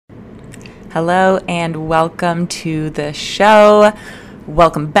Hello and welcome to the show.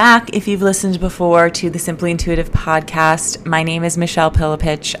 Welcome back if you've listened before to the Simply Intuitive podcast. My name is Michelle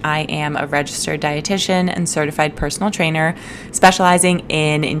Pilipich. I am a registered dietitian and certified personal trainer specializing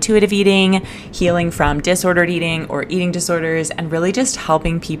in intuitive eating, healing from disordered eating or eating disorders, and really just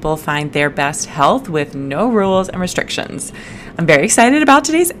helping people find their best health with no rules and restrictions. I'm very excited about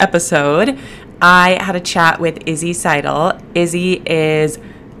today's episode. I had a chat with Izzy Seidel. Izzy is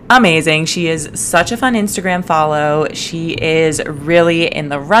amazing. She is such a fun Instagram follow. She is really in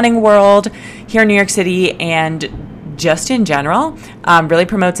the running world here in New York City and just in general, really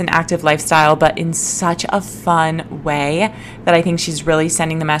promotes an active lifestyle, but in such a fun way that I think she's really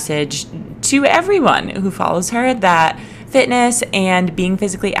sending the message to everyone who follows her that fitness and being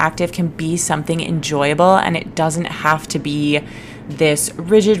physically active can be something enjoyable, and it doesn't have to be this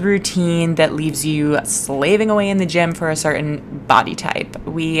rigid routine that leaves you slaving away in the gym for a certain body type.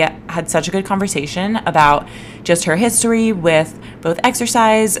 We had such a good conversation about just her history with both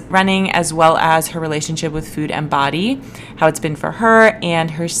exercise, running, as well as her relationship with food and body, how it's been for her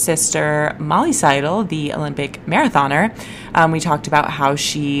and her sister, Molly Seidel, the Olympic marathoner. We talked about how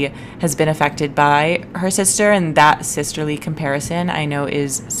she has been affected by her sister, and that sisterly comparison I know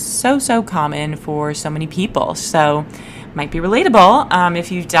is so common for so many people. So might be relatable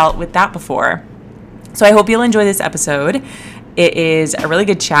if you've dealt with that before. So I hope you'll enjoy this episode. It is a really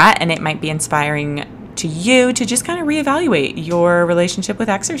good chat, and it might be inspiring to you to just kind of reevaluate your relationship with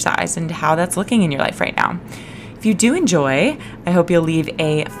exercise and how that's looking in your life right now. If you do enjoy, I hope you'll leave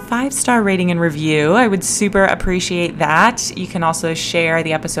a 5-star rating and review. I would super appreciate that. You can also share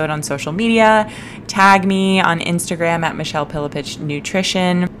the episode on social media, tag me on Instagram at Michelle Pilipich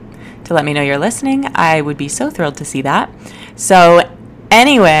Nutrition to let me know you're listening. I would be so thrilled to see that. So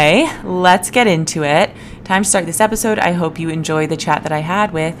anyway, let's get into it. Time to start this episode. I hope you enjoy the chat that I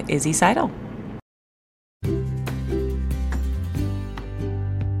had with Izzy Seidel.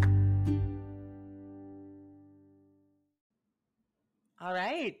 All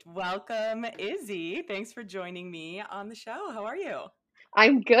right. Welcome, Izzy. Thanks for joining me on the show. How are you?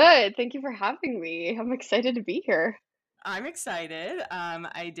 I'm good. Thank you for having me. I'm excited to be here. I'm excited.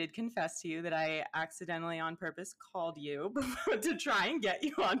 I did confess to you that I accidentally on purpose called you to try and get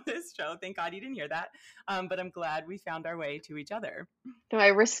you on this show. Thank God you didn't hear that. But I'm glad we found our way to each other. So I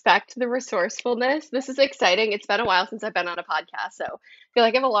respect the resourcefulness. This is exciting. It's been a while since I've been on a podcast, so I feel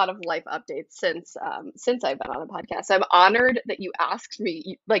like I have a lot of life updates since I've been on a podcast. I'm honored that you asked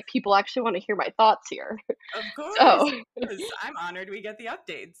me. Like, people actually want to hear my thoughts here. Of course. So I'm honored we get the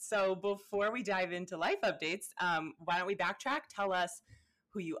updates. So before we dive into life updates, why don't we backtrack? Tell us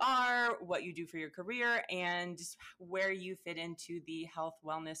who you are, what you do for your career, and where you fit into the health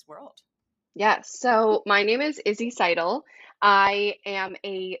wellness world. yes. So my name is Izzy Seidel. I am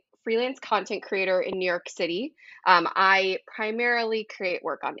a freelance content creator in New York City. I primarily create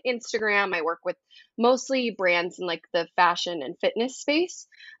work on Instagram. I work with mostly brands in like the fashion and fitness space.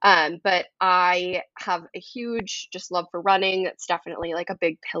 But I have a huge just love for running. It's definitely like a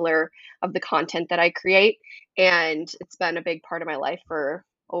big pillar of the content that I create. And it's been a big part of my life for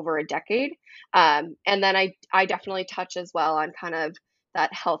over a decade. And then I definitely touch as well on kind of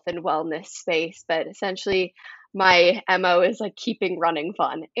that health and wellness space. But essentially, my MO is like keeping running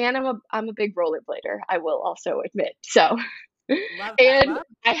fun. And I'm a big rollerblader, I will also admit. So, Love that. and Love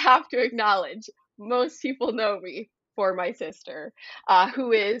I have to acknowledge most people know me for my sister,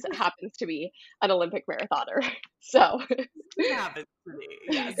 who is it. happens to be an Olympic marathoner. So Just happens to me.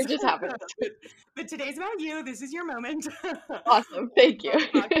 Yes. it just happens. but today's about you. This is your moment. Awesome. Thank you.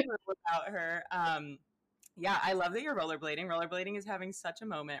 We'll talk a little about her. Yeah, I love that you're rollerblading. Rollerblading is having such a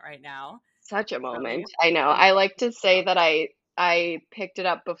moment right now. Such a Really moment. I know. I like to say that I picked it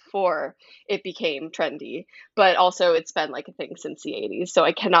up before it became trendy, but also it's been like a thing since the 80s, so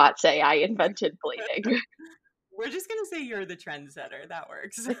I cannot say I invented blading. We're just gonna say you're the trendsetter. That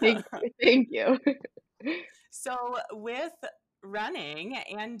works. Thank you. Thank you. So with running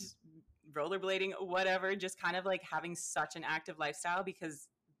and rollerblading, whatever, just kind of like having such an active lifestyle, because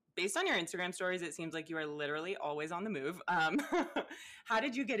based on your Instagram stories, it seems like you are literally always on the move. How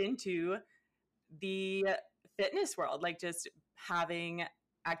did you get into the fitness world? Like just having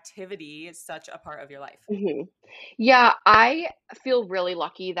activity such a part of your life? Mhm. Yeah, I feel really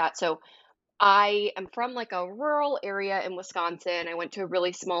lucky that I am from like a rural area in Wisconsin. I went to a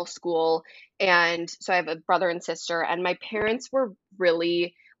really small school, and so I have a brother and sister, and my parents were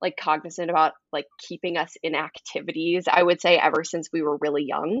really like cognizant about like keeping us in activities, I would say, ever since we were really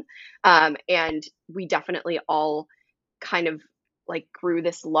young. And we definitely all kind of like grew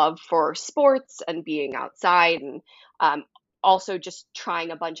this love for sports and being outside. And um, also just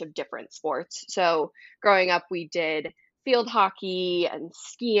trying a bunch of different sports. So growing up, we did field hockey and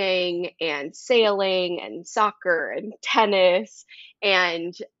skiing and sailing and soccer and tennis.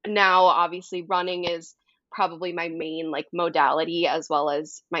 And now, obviously, running is probably my main like modality as well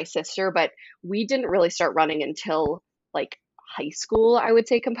as my sister, but we didn't really start running until like high school, I would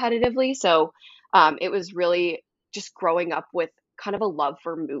say competitively. So it was really just growing up with kind of a love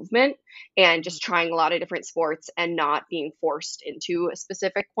for movement and Mhm. just trying a lot of different sports and not being forced into a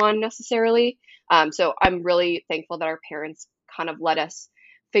specific one necessarily. So I'm really thankful that our parents kind of let us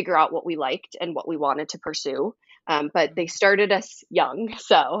figure out what we liked and what we wanted to pursue. But they Mhm. started us young,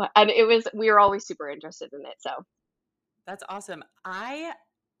 so and it was we were always super interested in it. So That's awesome. I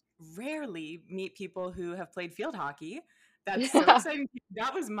rarely meet people who have played field hockey. That's so exciting.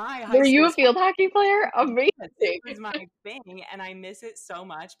 That was my high were you school a sport. field hockey player? Yes, it Amazing. was my thing, and I miss it so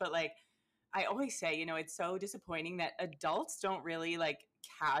much. But like I always say, it's so disappointing that adults don't really like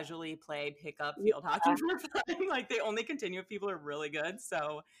casually play pickup field hockey Yeah. for fun. Like they only continue if people are really good.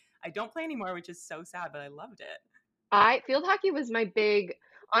 So I don't play anymore, which is so sad, but I loved it. I field hockey was my big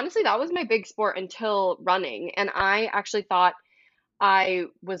honestly, that was my big sport until running, and I actually thought I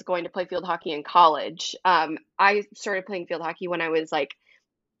was going to play field hockey in college. I started playing field hockey when I was like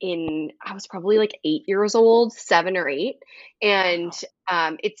I was probably like 8 years old, 7 or 8, and,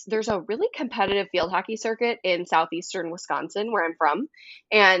 Wow. there's a really competitive field hockey circuit in southeastern Wisconsin where I'm from,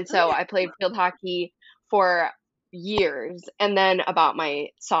 and Oh so yeah. I played field hockey for years, and then about my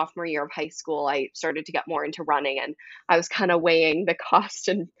sophomore year of high school, I started to get more into running, and I was kinda weighing the cost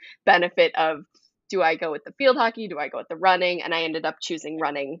and benefit of, do I go with the field hockey? Do I go with the running? And I ended up choosing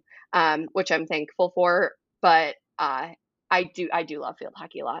running, which I'm thankful for, but, I do love field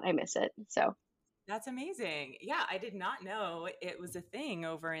hockey a lot. I miss it. So That's amazing. Yeah, I did not know it was a thing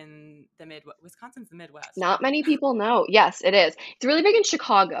over in the Wisconsin's the Midwest, not right? many people know. Yes, it is. It's really big in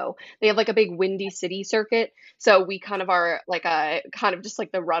Chicago. They have like a big windy city circuit. So we kind of are like a kind of just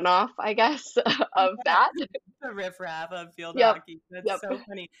like the runoff, I guess, of Yeah, that. the riffraff of field Yep. hockey. That's Yep. so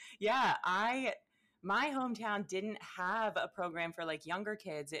funny. Yeah, my hometown didn't have a program for like younger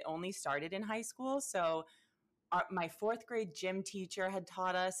kids. It only started in high school. So my fourth grade gym teacher had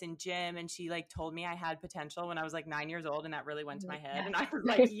taught us in gym, and she like told me I had potential when I was like 9 years old, and that really went to my head. And I was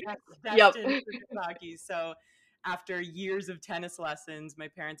like, Yes. yes, Yep. destined for field hockey. So after years of tennis lessons, my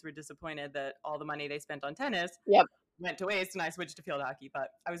parents were disappointed that all the money they spent on tennis Yep. went to waste, and I switched to field hockey. But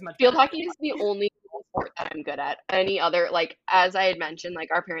I was much Field better at hockey field is the hockey. only sport that I'm good at. Any other, like, as I had mentioned, like,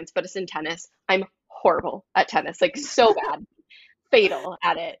 our parents put us in tennis. I'm horrible at tennis, like, so bad, fatal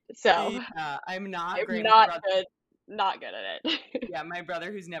at it. So Yeah, I'm not I'm great. My not brother, good, not good at it. yeah, my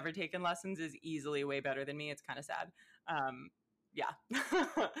brother who's never taken lessons is easily way better than me. It's kind of sad. Um, yeah.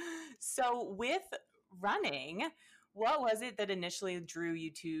 So with running, what was it that initially drew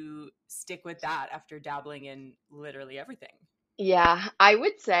you to stick with that after dabbling in literally everything? Yeah, I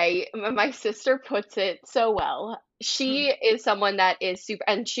would say my sister puts it so well. She is someone that is super,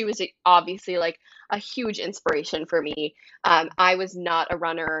 and she was obviously like a huge inspiration for me. I was not a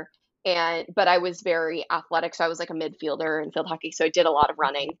runner, but I was very athletic, so I was like a midfielder in field hockey, so I did a lot of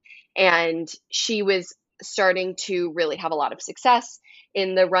running. And she was starting to really have a lot of success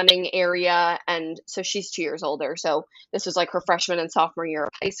in the running area, and so she's 2 years older. So this was like her freshman and sophomore year of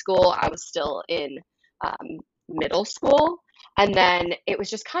high school. I was still in middle school, and then it was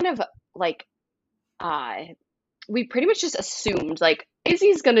just kind of like uh we pretty much just assumed like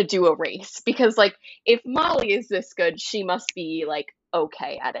Izzy's gonna do a race because like if Molly is this good, she must be like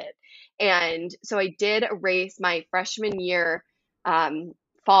okay at it. And so I did a race my freshman year, um,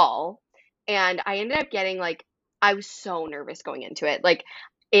 fall, and I ended up getting like I was so nervous going into it. Like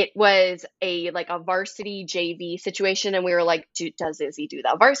it was a varsity JV situation, and we were like, does Izzy do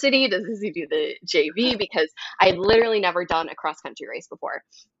the varsity? Does Izzy do the JV? Because I had literally never done a cross country race before,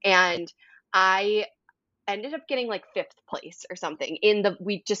 and I ended up getting like fifth place or something in the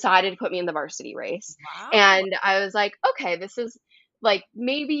we decided to put me in the varsity race, Wow. and I was like, okay, this is like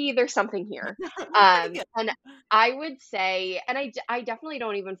maybe there's something here. Pretty good. And I would say, and I definitely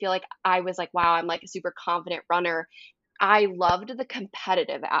don't even feel like I was like, wow, I'm like a super confident runner. I loved the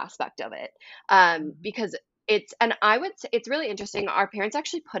competitive aspect of it, Mhm. because and I would say it's really interesting. Our parents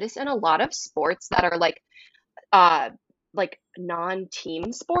actually put us in a lot of sports that are uh like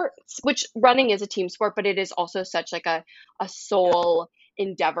non-team sports, which running is a team sport, but it is also such like a Yeah. soul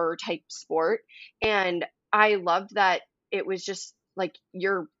endeavor type sport. And I loved that it was just like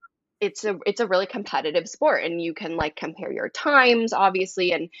it's a really competitive sport, and you can like compare your times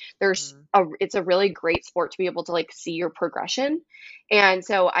obviously, and Mhm. it's a really great sport to be able to like see your progression. And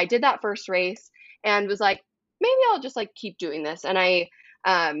so I did that first race and was like, maybe I'll just like keep doing this. And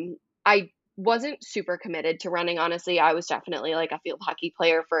I wasn't super committed to running, honestly. I was definitely like a field hockey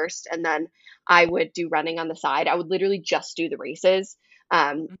player first, and then I would do running on the side. I would literally just do the races,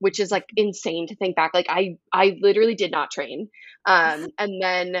 which is like insane to think back. Like I literally did not train. And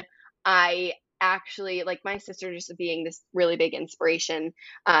then I actually, like, my sister just being this really big inspiration.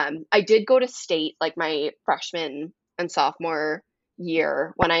 I did go to state like my freshman and sophomore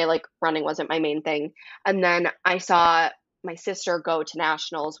year when I like running wasn't my main thing. And then I saw my sister go to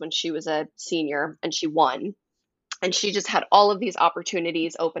nationals when she was a senior and she won, and she just had all of these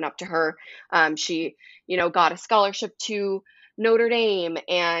opportunities open up to her. She, got a scholarship to Notre Dame,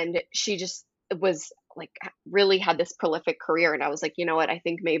 and she just was like really had this prolific career. And I was like, you know what? I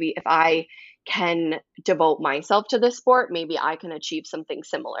think maybe if I can devote myself to this sport, maybe I can achieve something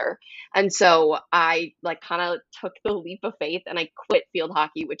similar. And so I like kind of took the leap of faith and I quit field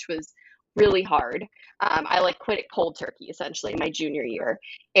hockey, which was really hard. I like quit it cold turkey essentially my junior year,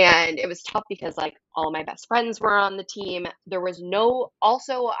 and it was tough because like all my best friends were on the team. There was no,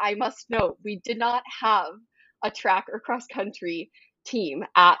 also, I must note, we did not have a track or cross country team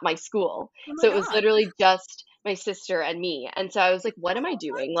at my school. Oh my So it was God. literally just my sister and me. And so I was like, what am I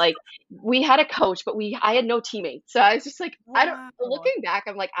doing? Like, we had a coach, but I had no teammates. So I was just like, I don't, Wow. looking back,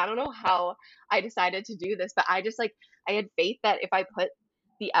 I'm like, I don't know how I decided to do this, but I just like, I had faith that if I put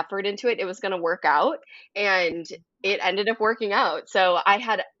the effort into it, it was going to work out. And it ended up working out. So I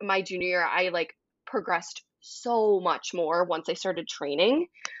had my junior year, I like progressed so much more once I started training.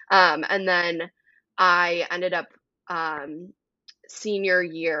 And then I ended up senior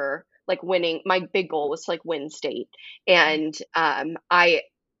year like winning. My big goal was to like win state, and I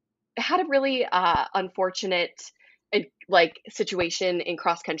had a really unfortunate like situation in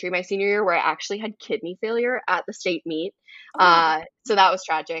cross country my senior year where I actually had kidney failure at the state meet. Oh my God. So that was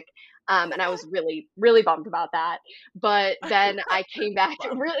tragic. And I was really, really bummed about that. But then I came back.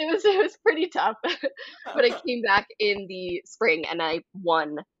 Wow. Really, it was pretty tough. But I came back in the spring and I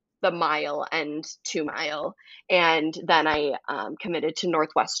won the mile and 2 mile. And then I committed to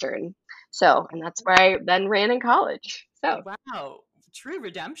Northwestern. So, and that's where I then ran in college. So. Wow. True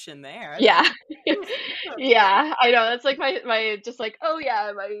redemption there. Yeah. That's oof. Yeah, I know. That's like my just like, "Oh,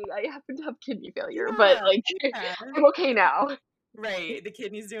 yeah, I happen to have kidney failure, but, Yeah. like, Yeah. I'm okay now." Right. The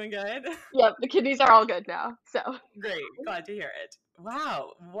kidney's doing good. Yep, the kidneys are all good now, so. Great. Glad to hear it.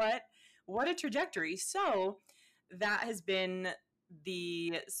 Wow. What a trajectory. So that has been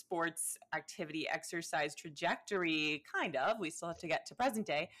the sports activity exercise trajectory, kind of. We still have to get to present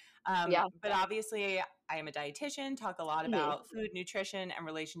day. Yeah. But obviously, I am a dietitian, talk a lot Mhm. about food, nutrition, and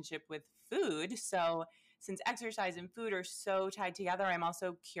relationship with food. So since exercise and food are so tied together, I'm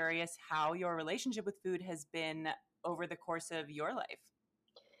also curious how your relationship with food has been over the course of your life.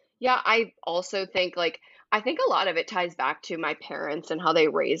 Yeah, I also think, like, I think a lot of it ties back to my parents and how they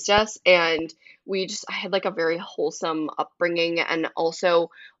raised us, and I had, like, a very wholesome upbringing, and also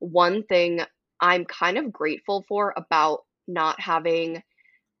one thing I'm kind of grateful for about not having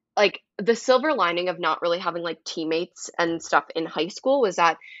like the silver lining of not really having like teammates and stuff in high school was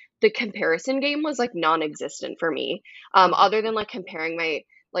that the comparison game was like non-existent for me. Other than like comparing my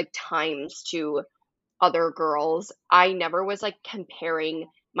like times to other girls, I never was like comparing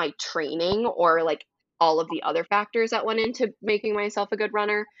my training or like all of the other factors that went into making myself a good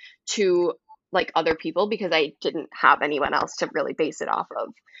runner to like other people because I didn't have anyone else to really base it off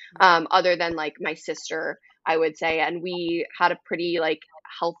of. Right. Other than like my sister, I would say, and we had a pretty like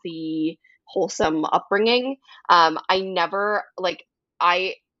healthy, wholesome upbringing. I never like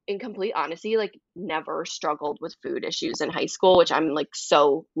I in complete honesty like never struggled with food issues in high school, which I'm like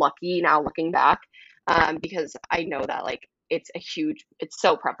so lucky now looking back, because I know that like it's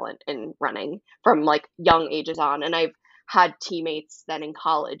so prevalent in running from like young ages on. And I've had teammates then in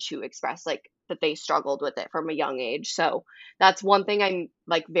college who expressed like that they struggled with it from a young age. So that's one thing I'm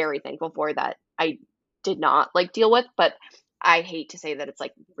like very thankful for that I did not like deal with. But I hate to say that it's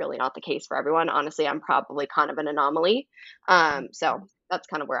like really not the case for everyone. Honestly, I'm probably kind of an anomaly. So that's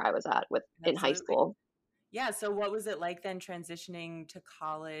kind of where I was at with in high Absolutely. school. Yeah. So, what was it like then transitioning to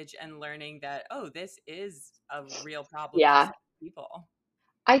college and learning that, oh, this is a real problem for Yeah. some people?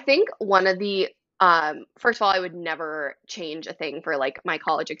 I think one of the first of all, I would never change a thing for like my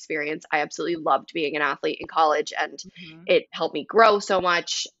college experience. I absolutely loved being an athlete in college and Hmm. it helped me grow so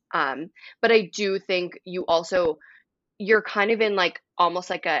much. But I do think you're kind of in like almost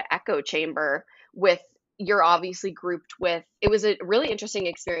like a echo chamber with you're obviously grouped with it was a really interesting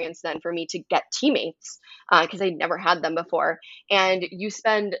experience then for me to get teammates because I'd never had them before. And you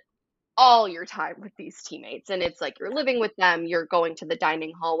spend all your time with these teammates. And it's like you're living with them, you're going to the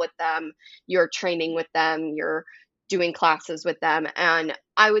dining hall with them, you're training with them, you're doing classes with them. And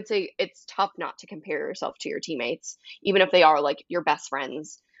I would say it's tough not to compare yourself to your teammates, even if they are like your best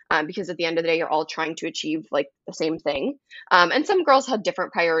friends. Because at the end of the day, you're all trying to achieve like the same thing. And some girls had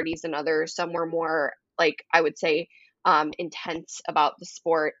different priorities than others. Some were more like, I would say, intense about the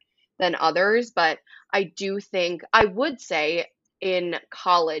sport than others. But I do think, I would say, in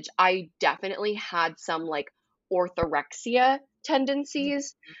college, I definitely had some like orthorexia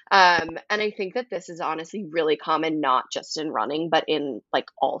tendencies. And I think that this is honestly really common, not just in running, but in like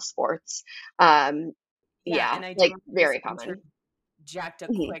all sports. Um, Yeah, yeah, and I do like want to just very common. interject a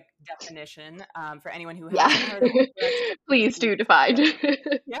Mhm. quick definition for anyone who Yeah. hasn't heard of orthorexia. Please do define.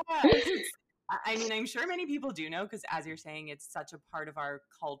 Yeah, I mean, I'm sure many people do know because, as you're saying, it's such a part of our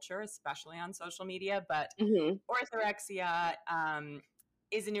culture, especially on social media. But Hmm. orthorexia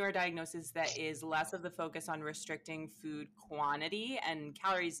is a newer diagnosis that is less of the focus on restricting food quantity and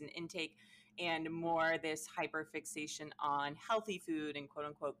calories and intake, and more this hyperfixation on healthy food and quote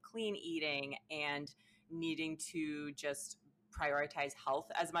unquote clean eating and needing to just prioritize health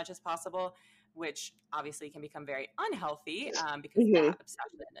as much as possible, which obviously can become very unhealthy because Hmm. that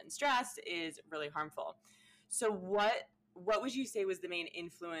obsession and stress is really harmful. So, what would you say was the main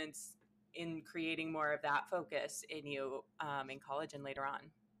influence in creating more of that focus in you in college and later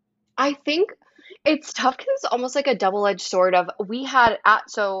on? I think it's tough because it's almost like a double-edged sword of we had at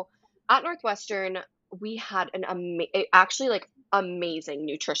Northwestern, we had actually like amazing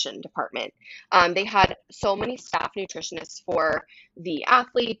nutrition department. They had so many staff nutritionists for the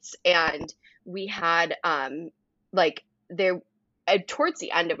athletes, and we had like there towards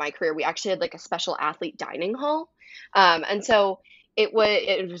the end of my career, we actually had like a special athlete dining hall. And so it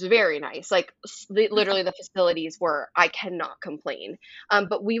was very nice. Like literally the facilities were, I cannot complain.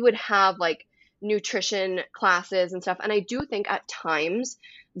 But we would have like nutrition classes and stuff. And I do think at times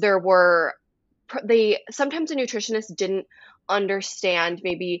there were, they sometimes a nutritionist didn't understand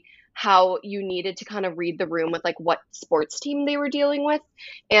maybe how you needed to kind of read the room with like what sports team they were dealing with.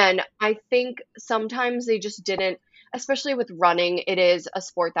 And I think sometimes they just didn't, especially with running, it is a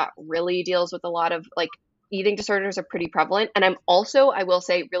sport that really deals with a lot of like eating disorders are pretty prevalent. And I'm also, I will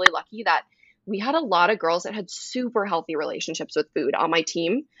say, really lucky that we had a lot of girls that had super healthy relationships with food on my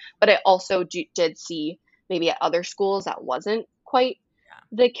team, but I also did see maybe at other schools that wasn't quite Yeah.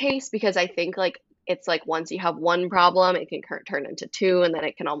 the case because I think like it's like once you have one problem, it can turn into two, and then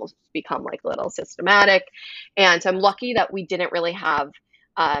it can almost become like a little systematic. And so I'm lucky that we didn't really have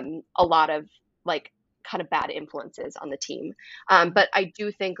a lot of like kind of bad influences on the team. But I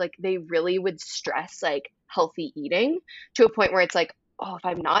do think like they really would stress like healthy eating to a point where it's like, oh, if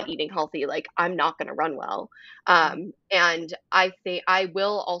I'm not eating healthy, like I'm not going to run well. And I think I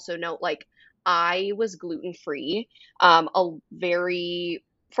will also note like I was gluten free a very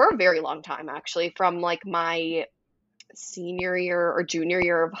for a very long time actually from like my senior year or junior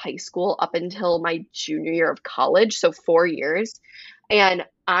year of high school up until my junior year of college, so 4 years. And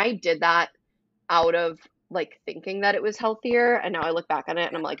I did that out of like thinking that it was healthier, and now I look back on it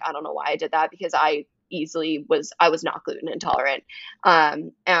and I'm like, I don't know why I did that because I was not gluten intolerant.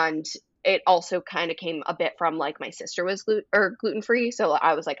 And it also kind of came a bit from like my sister was gluten free, so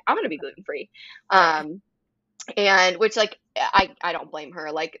I was like, I'm gonna be gluten free. Right. um and which like I don't blame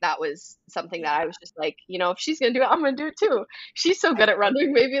her. Like that was something that I Yeah. was just like, if she's gonna do it, I'm gonna do it too. She's so I good at totally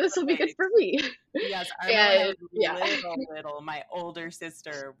running, maybe this will be good relate. for me. Yes, I remember when I And was yeah. little, my older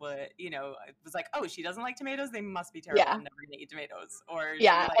sister would, was like, "Oh, she doesn't like tomatoes. They must be terrible. Yeah. I'm never gonna eat tomatoes." Or she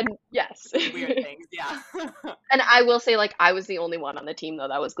Yeah. like And yes. weird things. Yeah. And I will say, like, I was the only one on the team though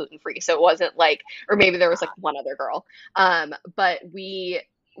that was gluten free, so it wasn't like, or maybe there was like one other girl. But we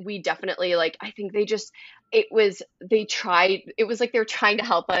definitely like. I think they just they tried. It was like they were trying to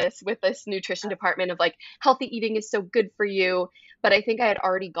help us with this nutrition department of like healthy eating is so good for you. But I think I had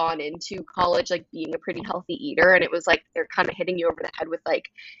already gone into college like being a pretty healthy eater, and it was like they're kind of hitting you over the head with like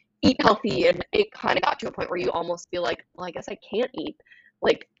eat healthy, and it kind of got to a point where you almost feel like, well, I guess I can't eat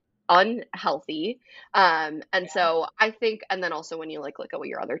like unhealthy. And Yeah. so I think, and then also when you like look at what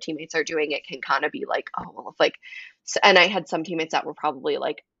your other teammates are doing, it can kind of be like, oh, well, if like, and I had some teammates that were probably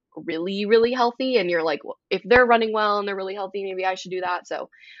like really, really healthy, and you're like, well, if they're running well and they're really healthy, maybe I should do that. So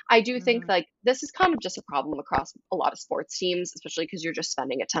I do think Mhm. like this is kind of just a problem across a lot of sports teams, especially because you're just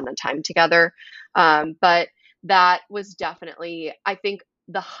spending a ton of time together. But that was definitely, I think,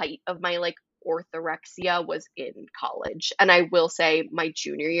 the height of my like orthorexia was in college. And I will say my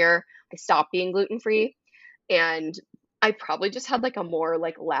junior year, I stopped being gluten free. And I probably just had like a more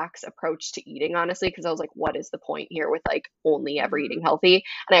like lax approach to eating, honestly, because I was like, what is the point here with like only ever eating Mhm. healthy?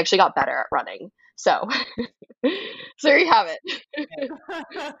 And I actually got better at running. So, so there you have it.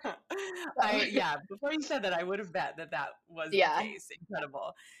 Yeah, before you said that, I would have bet that that was the Yeah. case.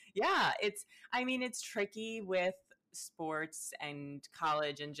 Incredible. Yeah, I mean, it's tricky with sports and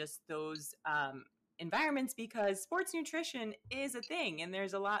college and just those environments because sports nutrition is a thing, and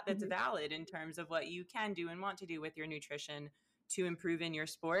there's a lot that's Mhm. valid in terms of what you can do and want to do with your nutrition to improve in your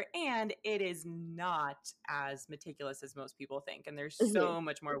sport. And it is not as meticulous as most people think, and there's Mhm. so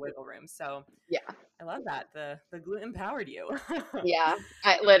much more wiggle room. So, Yeah. I love that. The gluten powered you. Yeah,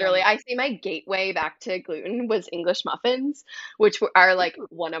 I literally, um, I see my gateway back to gluten was English muffins, which are like ooh,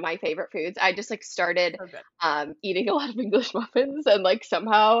 one of my favorite foods. I just like started so good. eating a lot of English muffins and like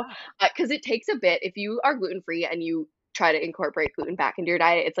somehow, Yeah, because it takes a bit if you are gluten free and you try to incorporate gluten back into your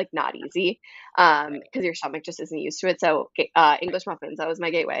diet, it's like not easy right, because your stomach just isn't used to it. So right. English muffins, that was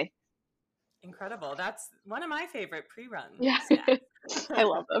my gateway. Incredible. That's one of my favorite pre-run Yeah, snacks. I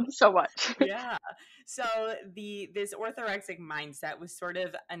love them so much. Yeah. So this orthorexic mindset was sort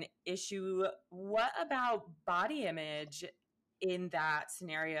of an issue. What about body image in that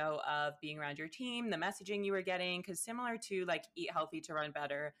scenario of being around your team, the messaging you were getting? Because similar to like eat healthy to run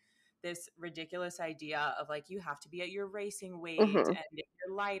better, this ridiculous idea of like you have to be at your racing weight Hmm. and if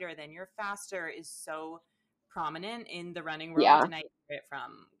you're lighter, then you're faster is so prominent in the running world. Yeah. And I hear it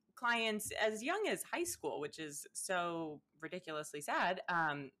from clients as young as high school, which is so ridiculously sad.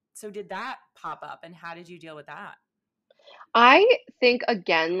 So did that pop up and how did you deal with that? I think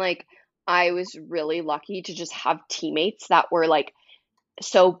again, like I was really lucky to just have teammates that were like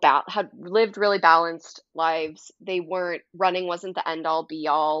had lived really balanced lives. They weren't running wasn't the end all be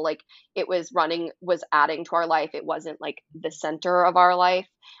all. Like it was running was adding to our life. It wasn't like the center of our life.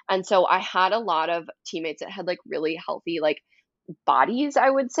 And so I had a lot of teammates that had like really healthy like bodies, I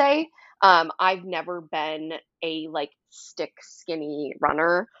would say. I've never been a like stick skinny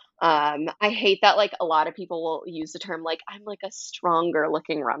runner. I hate that like a lot of people will use the term like I'm like a stronger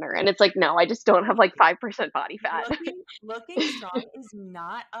looking runner. And it's like, no, I just don't have like 5% body fat. Looking strong is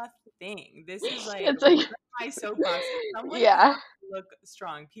not a thing. This is like It's like, my soapbox. Someone yeah, has to look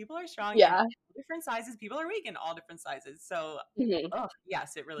strong. People are strong in yeah. all different sizes. People are weak in all different sizes. So, Mhm. oh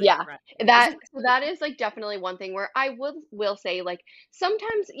yes, it really Yeah, resonates. that is, like, definitely one thing where I will say, like,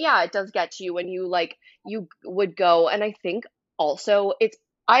 sometimes, yeah, it does get to you when you, like, you would go and I think also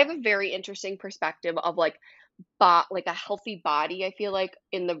I have a very interesting perspective of, like a healthy body, I feel like,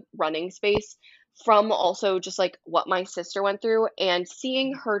 in the running space from also just like what my sister went through and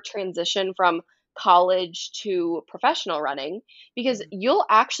seeing her transition from college to professional running because Mhm. you'll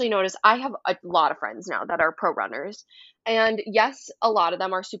actually notice I have a lot of friends now that are pro runners and yes a lot of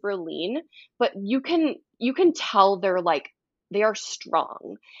them are super lean but you can tell they are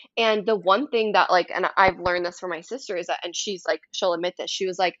strong and the one thing that like and I've learned this from my sister is that and she's like she'll admit this she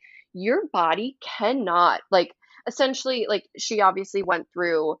was like your body cannot like essentially like she obviously went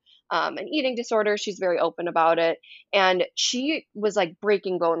through an eating disorder she's very open about it and she was like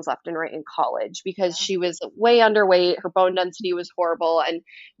breaking bones left and right in college because Yeah. she was way underweight her bone density was horrible and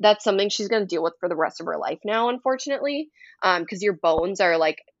that's something she's going to deal with for the rest of her life now unfortunately because your bones are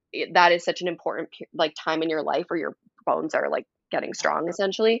like that is such an important like time in your life where your bones are like getting strong Absolutely.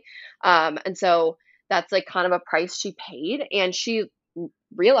 essentially and so that's like kind of a price she paid and she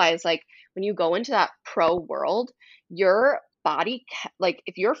realized like when you go into that pro world, your body like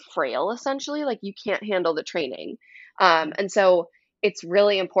if you're frail essentially, like you can't handle the training. Mhm. And so it's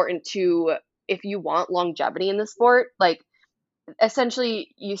really important to if you want longevity in the sport, like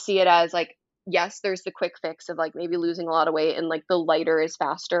essentially you see it as like yes, there's the quick fix of like maybe losing a lot of weight and like the lighter is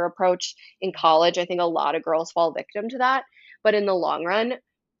faster approach in college. I think a lot of girls fall victim to that. But in the long run,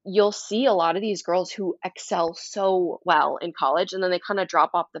 you'll see a lot of these girls who excel so well in college and then they kind of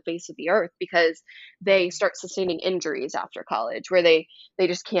drop off the face of the earth because they Mhm. start sustaining injuries after college where they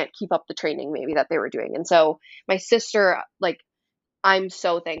just can't keep up the training maybe that they were doing. And so my sister like I'm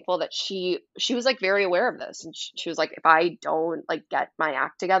so thankful that she was, like, very aware of this, and she was like, "If I don't, like, get my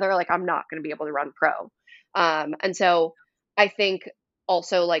act together, like, I'm not gonna be able to run pro." And so I think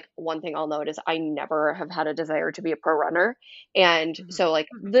also, like, one thing I'll note is I never have had a desire to be a pro runner, and Mhm. so, like,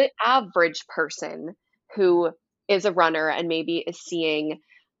 Mhm. the average person who is a runner and maybe is seeing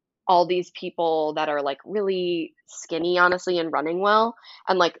all these people that are like really skinny honestly and running well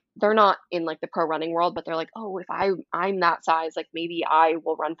and like they're not in like the pro running world but they're like oh if I'm that size like maybe I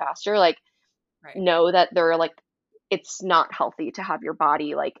will run faster like Right. know that they're like it's not healthy to have your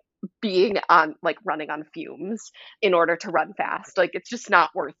body like being on like running on fumes in order to run fast like it's just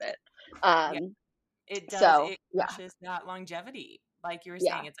not worth it Yeah. um So it yeah, crushes that longevity. Like you were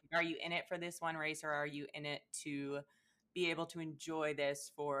saying, yeah, it's like, are you in it for this one race, or are you in it to be able to enjoy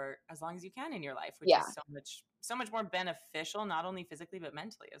this for as long as you can in your life, which is yeah. so much more beneficial, not only physically but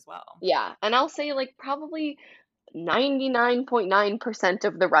mentally as well. Yeah, and I'll say, like, probably 99.9%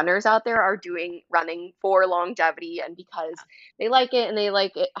 of the runners out there are doing running for longevity and because they like it and they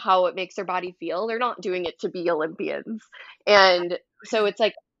like it how it makes their body feel. They're not doing it to be Olympians. And so it's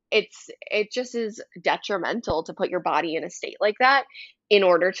like it just is detrimental to put your body in a state like that in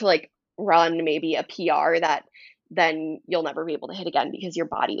order to, like, run maybe a PR that then you'll never be able to hit again because your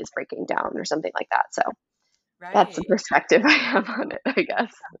body is breaking down or something like that. So that's the Right. perspective I have on it, I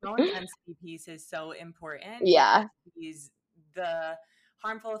guess. Bone density piece is so important because Yeah. the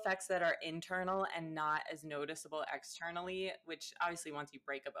harmful effects that are internal and not as noticeable externally, which obviously once you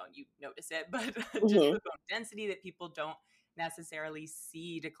break a bone, you notice it, but just Mhm. the bone density that people don't necessarily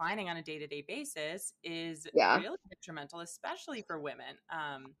see declining on a day-to-day basis is Yeah. really detrimental, especially for women.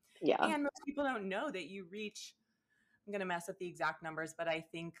 Yeah. And most people don't know that you reach, I'm going to mess up the exact numbers, but I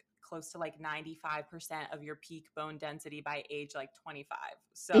think close to like 95% of your peak bone density by age like 25.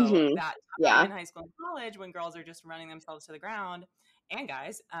 So Mhm. that time Yeah. in high school and college when girls are just running themselves to the ground, and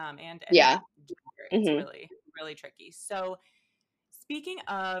guys, and any Yeah. gender, it's Mhm. really, really tricky. So speaking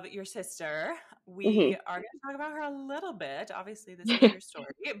of your sister, we Mhm. are going to talk about her a little bit. Obviously, this is your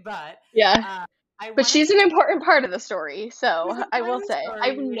story, but Yeah. uh, I But wanted she's to an get important part of the story, so she's a I part of will the say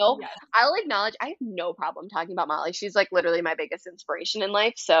story. Yes. I'll acknowledge I have no problem talking about Molly. She's, like, literally my biggest inspiration in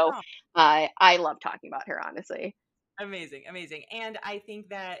life, so Oh, I love talking about her, honestly. amazing, amazing. And I think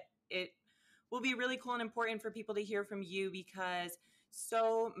that it will be really cool and important for people to hear from you because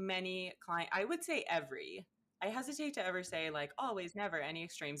so many I would say I hesitate to ever say like always, never, any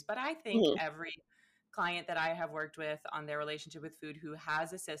extremes, but I think Mhm. every client that I have worked with on their relationship with food who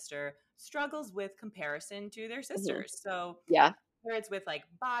has a sister struggles with comparison to their Mhm. sisters. So Yeah. whether it's with like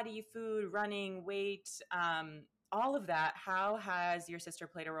body, food, running, weight, all of that, how has your sister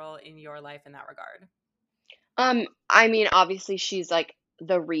played a role in your life in that regard? I mean, obviously, she's, like,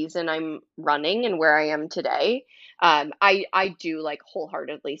 the reason I'm running and where I am today. I do, like,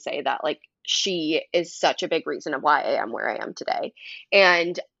 wholeheartedly say that, like, she is such a big reason of why I am where I am today.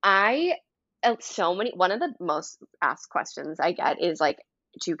 And I so many one of the most asked questions I get is, like,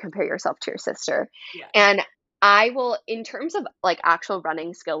 "Do you compare yourself to your sister?" Yeah. And I will in terms of, like, actual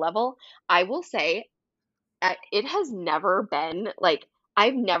running skill level, I will say it has never been like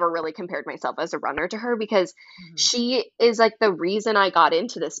I've never really compared myself as a runner to her because Hmm. she is like the reason I got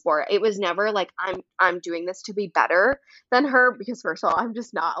into this sport. It was never like I'm doing this to be better than her because first of all, I'm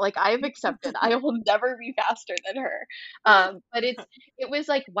just not. Like I've accepted I will never be faster than her. But it was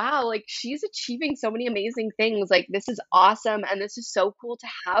like wow, like she's achieving so many amazing things. Like this is awesome and this is so cool to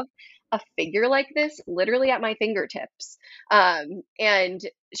have a figure like this literally at my fingertips. And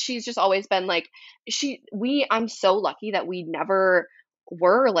she's just always been like I'm so lucky that we never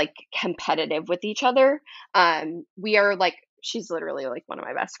were like competitive with each other. We are like she's literally like one of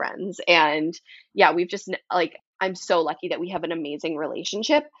my best friends and yeah, like I'm so lucky that we have an amazing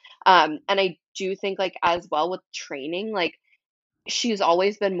relationship. And I do think like as well with training, like she's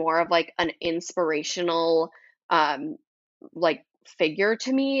always been more of like an inspirational um like figure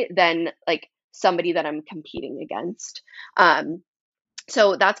to me than like somebody that I'm competing against.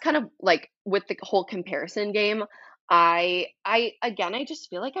 So that's kind of like with the whole comparison game. I again I just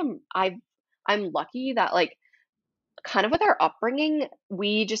feel like I'm lucky that like kind of with our upbringing,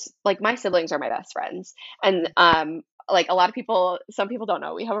 we just like my siblings are my best friends. And like a lot of people some people don't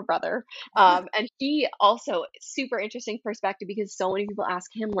know we have a brother. And he also super interesting perspective because so many people ask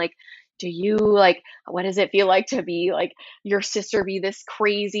him like do you like what does it feel like to be like your sister be this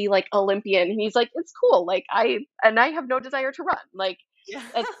crazy like Olympian? And he's like it's cool. Like I have no desire to run. Like Yeah.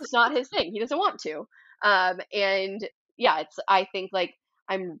 that's just not his thing. He doesn't want to. And yeah, it's I think like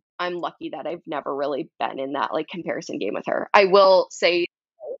I'm lucky that I've never really been in that like comparison game with her. I will say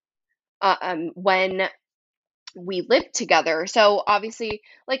when we lived together. So obviously,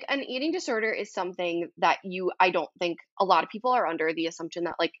 like an eating disorder is something that I don't think a lot of people are under the assumption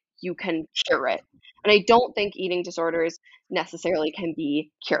that like you can cure it. And I don't think eating disorders necessarily can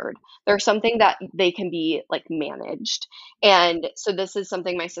be cured. There's something that they can be like managed. And so this is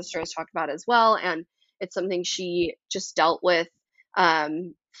something my sister has talked about as well. And it's something she just dealt with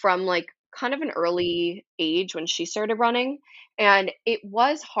from like kind of an early age when she started running. And it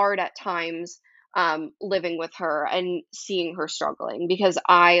was hard at times living with her and seeing her struggling because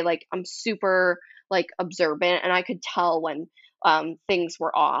I'm super like observant and I could tell when things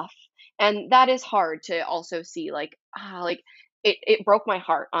were off. And that is hard to also see like it broke my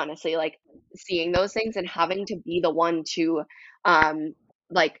heart, honestly, like, seeing those things and having to be the one to, um,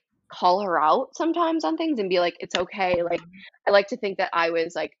 like, call her out sometimes on things and be like, "It's okay." Like, Mhm. I like to think that I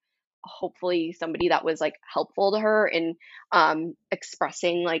was, like, hopefully somebody that was, like, helpful to her in,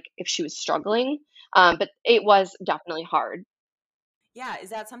 expressing, like, if she was struggling, but it was definitely hard. Yeah, is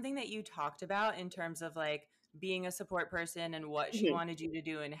that something that you talked about in terms of like being a support person and what she Mhm. wanted you to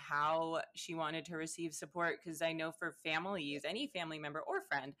do and how she wanted to receive support? Because I know for families, any family member or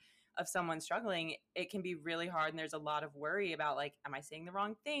friend of someone struggling, it can be really hard and there's a lot of worry about like, am I saying the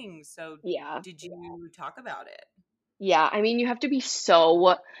wrong thing? So, Yeah. did you talk about it? Yeah, I mean, you have to be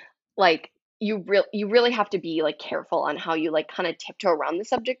so, like, you really have to be, like, careful on how you, like, kinda tiptoe around the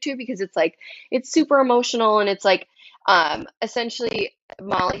subject too, because it's, like, it's super emotional and it's, like, essentially,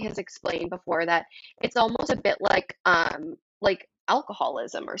 Molly has explained before that it's almost a bit like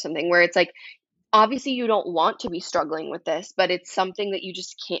alcoholism or something where it's, like, obviously you don't want to be struggling with this, but it's something that you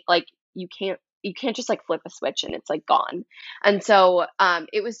just can't, like, you can't just, like, flip a switch and it's, like, gone. And so,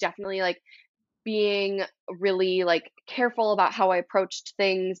 it was definitely, like, being really, like, careful about how I approached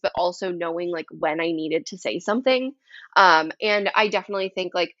things, but also knowing, like, when I needed to say something. And I definitely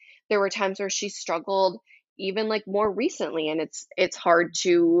think, like, there were times where she struggled even, like, more recently, and it's hard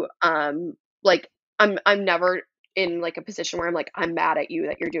to, like, I'm never in, like, a position where I'm like, "I'm mad at you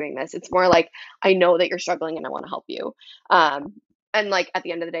that you're doing this." It's more like, I know that you're struggling and I wanna help you. And, like, at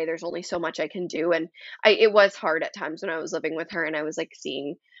the end of the day, there's only so much I can do, and it was hard at times when I was living with her and I was, like,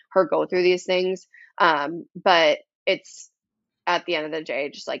 seeing her go through these things. But it's at the end of the day,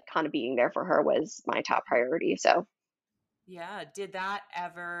 just like kind of being there for her was my top priority. So Yeah. Did that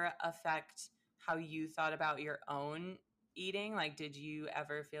ever affect how you thought about your own eating? Like, did you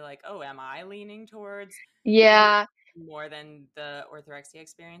ever feel like, oh, am I leaning towards eating yeah, more than the orthorexia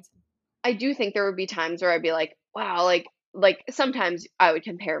experience? I do think there would be times where I'd be like, wow, like sometimes I would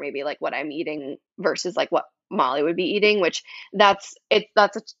compare maybe like what I'm eating versus like what Molly would be eating, which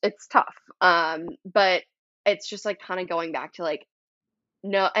it's tough. But it's just like kind of going back to like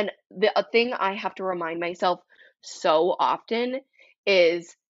no, and the a thing I have to remind myself so often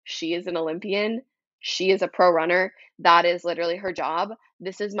is she is an Olympian. She is a pro runner. That is literally her job.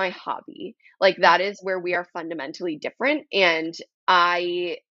 This is my hobby. Like that is where we are fundamentally different. And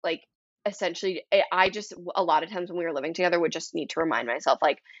I like essentially I just a lot of times when we were living together would just need to remind myself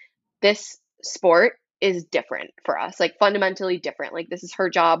like this sport is different for us, like fundamentally different. Like this is her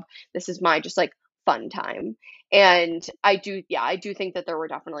job. This is my just like fun time. And I do think that there were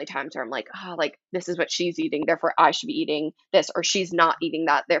definitely times where I'm like, oh, like this is what she's eating, therefore I should be eating this, or she's not eating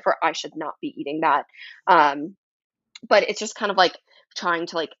that, therefore I should not be eating that. Um, but it's just kind of like trying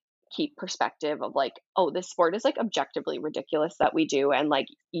to like keep perspective of like, oh, this sport is like objectively ridiculous that we do, and like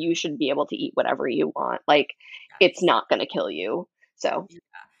you should be able to eat whatever you want. Like it's Yes. not gonna kill you. So Yeah.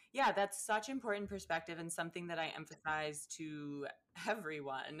 Yeah, that's such important perspective and something that I emphasize to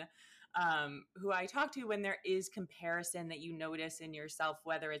everyone who I talk to when there is comparison that you notice in yourself,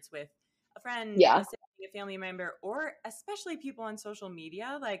 whether it's with a friend, a yeah. sibling, a family member, or especially people on social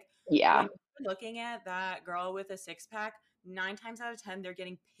media. Like when Yeah. you're looking at that girl with a six pack, 9 times out of 10, they're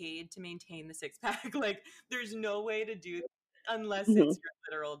getting paid to maintain the six pack. Like there's no way to do that unless Mhm. it's your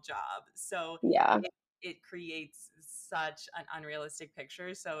literal job. So Yeah. it creates such an unrealistic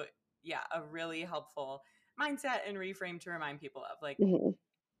picture. So yeah, a really helpful mindset and reframe to remind people of like Mhm.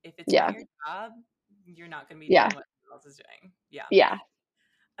 if it's not Yeah. your job, you're not going to be Yeah. doing what everyone else is doing. Yeah. Yeah.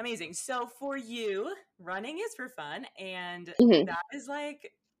 Amazing. So for you, running is for fun and Mhm. that is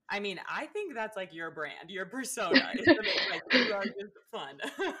like I mean, I think that's like your brand, your persona is that it's like you are just fun.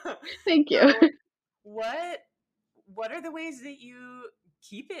 Thank you. So what what are the ways that you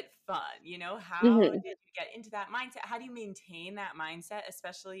keep it fun? You know, how Mhm. did you get into that mindset? How do you maintain that mindset,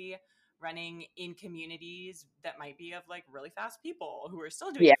 especially running in communities that might be of like really fast people who are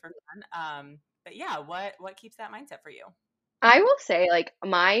still doing Yeah. it for fun? But yeah, what keeps that mindset for you? I will say, like,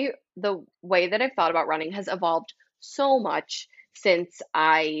 the way that I've thought about running has evolved so much since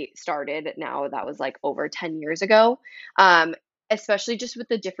I started now that was, like, over 10 years ago, um, especially just with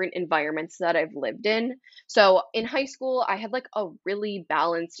the different environments that I've lived in. So, in high school, I had, like, a really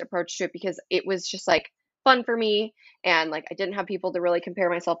balanced approach to it because it was just, like, fun for me, and, like, I didn't have people to really compare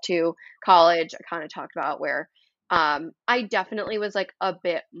myself to. College, I kinda talked about where, I definitely was, like, a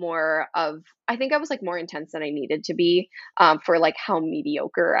bit more of I think I was, like, more intense than I needed to be, for like how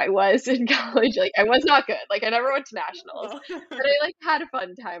mediocre I was in college. Like I was not good. Like I never went to nationals, Oh. but I like had a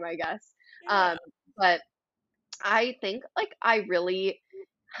fun time, I guess. Yeah. Um, but I think like I really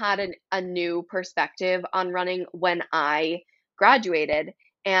had a new perspective on running when I graduated.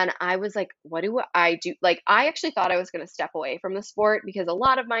 And I was like, what do I do? Like, I actually thought I was going to step away from the sport because a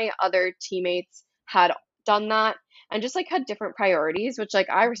lot of my other teammates had done that and just like had different priorities, which like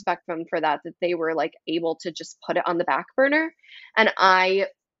I respect them for that, that they were like able to just put it on the back burner. And I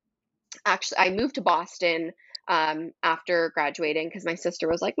moved to Boston after graduating because my sister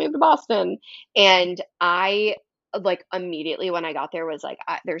was like, move to Boston. And I like immediately when I got there was like,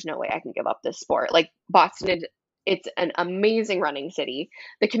 there's no way I can give up this sport. Like it's an amazing running city.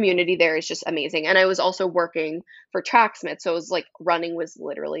 The community there is just amazing. And I was also working for Tracksmith. So it was like running was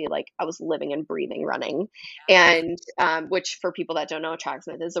literally like I was living and breathing running. Yes. And which for people that don't know,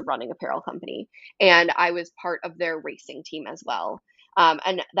 Tracksmith is a running apparel company. And I was part of their racing team as well.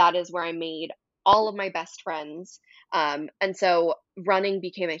 And that is where I made all of my best friends. And so running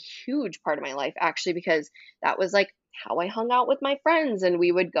became a huge part of my life actually because that was like how I hung out with my friends and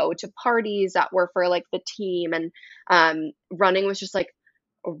we would go to parties that were for like the team and running was just like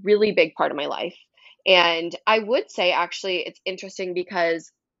a really big part of my life. And I would say actually it's interesting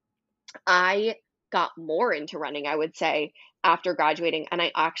because I got more into running, I would say, after graduating, and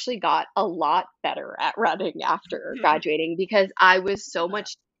I actually got a lot better at running after graduating because I was so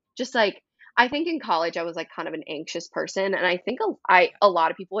much just like I think in college I was like kind of an anxious person, and I think a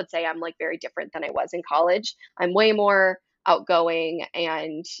lot of people would say I'm like very different than I was in college. I'm way more outgoing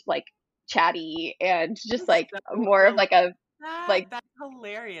and like chatty and just That's like more of so like a that like that's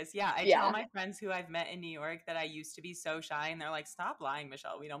hilarious. Yeah, I tell yeah. my friends who I've met in New York that I used to be so shy, and they're like, "Stop lying,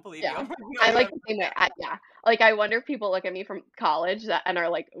 Michelle. We don't believe you." Yeah. I'm like, "No, I'm you like have the no same way. idea." Yeah. Like I wonder if people look at me from college that and are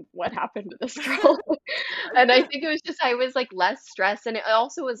like, "What happened to this girl?" And I think it was just I was like less stressed, and it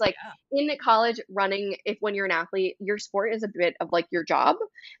also was like Yeah. in college running. If when you're an athlete, your sport is a bit of like your job.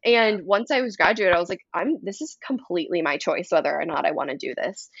 Yeah. And once I was graduate, I was like, This is completely my choice whether or not I want to do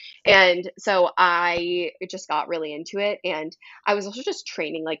this. And so I just got really into it, and I was also just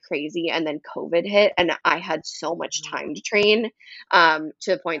training like crazy. And then COVID hit, and I had so much Mhm. time to train, to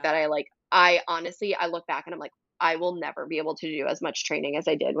the point that Yeah. I honestly I look back and I'm like. I will never be able to do as much training as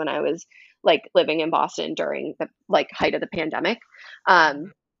I did when I was like living in Boston during the like height of the pandemic. Mhm.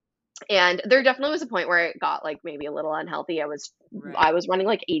 Um, and there definitely was a point where it got like maybe a little unhealthy. I Right. was running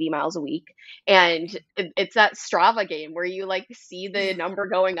like 80 miles a week, and it's that Strava game where you like see the number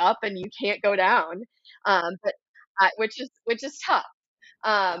going up and you can't go down, but which is tough.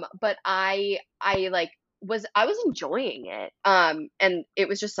 Yeah. But I like I was enjoying it. And it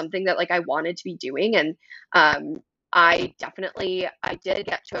was just something that like I wanted to be doing. And I did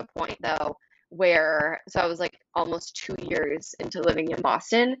get to a point though where so I was like almost 2 years into living in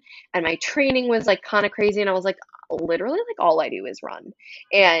Boston and my training was like kind of crazy and I was like literally like all I do is run.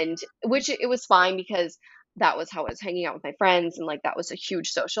 And which it was fine because that was how I was hanging out with my friends and like that was a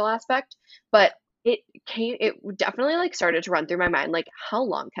huge social aspect. But Yeah. it definitely like started to run through my mind like how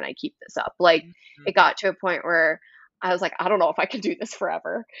long can I keep this up? Like Mhm. it got to a point where I was like I don't know if I can do this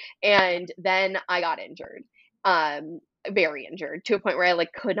forever. Yeah. And then I got injured. Very injured to a point where I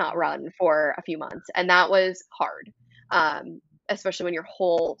like could not run for a few months and that was hard. Especially when your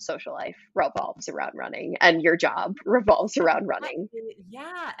whole social life revolves around running and your job revolves around running.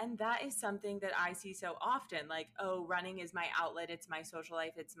 Yeah, and that is something that I see so often. Like, oh, running is my outlet, it's my social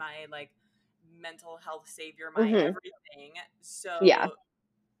life, it's my like mental health savior, my Hmm. everything. Yeah. So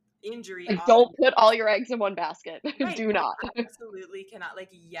injury Like often don't put all your eggs in one basket. right, Do you not. absolutely cannot like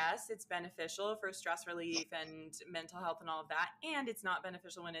yes, it's beneficial for stress relief and mental health and all of that, and it's not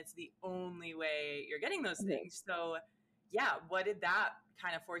beneficial when it's the only way you're getting those Mhm. things. So, yeah, what did that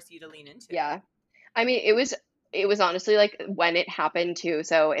kind of force you to lean into? Yeah. I mean, it was honestly like when it happened too.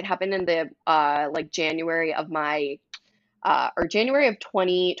 So it happened in the like January of my or January of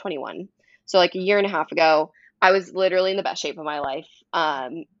 2021. So like a year and a half ago, I was literally in the best shape of my life.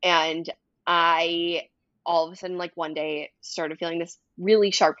 And I all of a sudden like one day started feeling this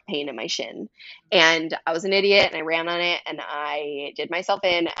really sharp pain in my shin. And I was an idiot and I ran on it and I did myself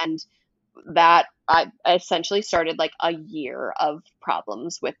in and that I essentially started like a year of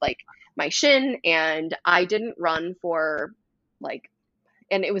problems with like my shin and I didn't run for like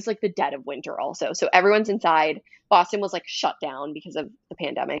and it was like the dead of winter also. So everyone's inside. Boston was like shut down because of the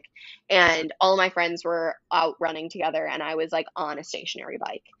pandemic. Yeah. And all of my friends were out running together and I was like on a stationary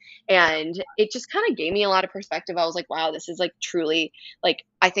bike. And it just kind of gave me a lot of perspective. I was like, wow, this is like truly like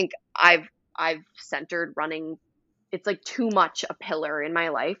I think I've centered running it's like too much a pillar in my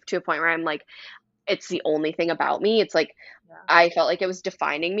life to a point where I'm like it's the only thing about me. It's like Yeah. I felt like it was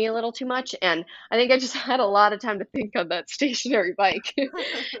defining me a little too much, and I think I just had a lot of time to think on that stationary bike,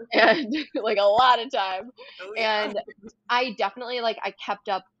 and like a lot of time. Oh yeah. And I definitely like I kept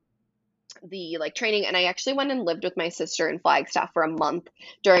up the like training, and I actually went and lived with my sister in Flagstaff for a month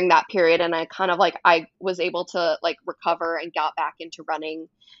during that period, and I kind of like I was able to like recover and got back into running.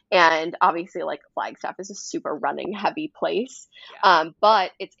 And obviously like Flagstaff is a super running heavy place. Yeah.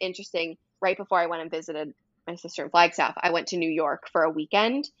 But it's interesting, right before I went and visited my sister in Flagstaff, I went to New York for a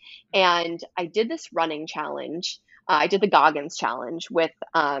weekend, and I did this running challenge. I did the Goggins challenge with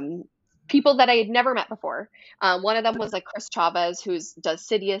people that I had never met before. One of them was like Chris Chavez, who does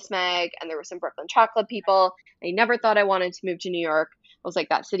Sidious Mag, and there were some Brooklyn Chocolate people. I never thought I wanted to move to New York. I was like,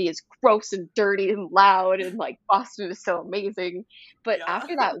 that city is gross and dirty and loud, and like Boston is so amazing. But Yeah.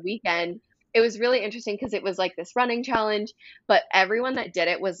 after that weekend, it was really interesting because it was like this running challenge, but everyone that did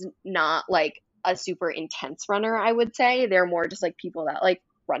it was not like a super intense runner, I would say. They're more just like people that like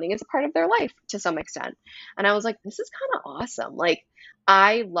running is a part of their life to some extent. And I was like, this is kind of awesome. Like,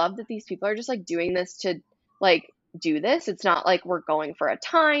 I love that these people are just like doing this to like do this. It's not like we're going for a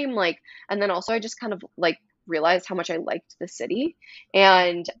time. Like, and then also I just kind of like realized how much I liked the city.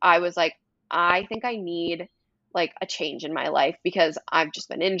 And I was like, I think I need like a change in my life because I've just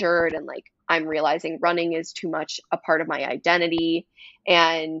been injured, and like I'm realizing running is too much a part of my identity.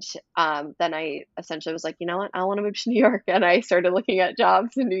 And then I essentially was like, you know what? I want to move to New York. And I started looking at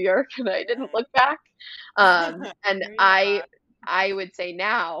jobs in New York, and I didn't look back. And Here you I are. I would say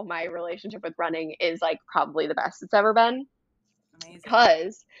now my relationship with running is like probably the best it's ever been Amazing.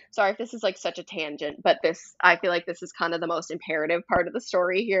 because, sorry if this is like such a tangent, but this, I feel like this is kind of the most imperative part of the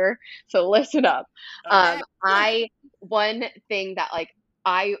story here. So listen up. Okay. One thing that like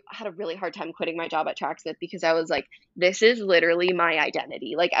I had a really hard time quitting my job at Tracksmith because I was like, this is literally my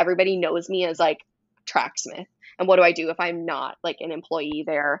identity. Like everybody knows me as like Tracksmith. And what do I do if I'm not like an employee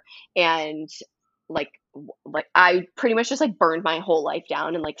there? And like like I pretty much just like burned my whole life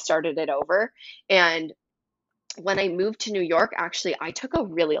down and like started it over. And when I moved to New York, actually, I took a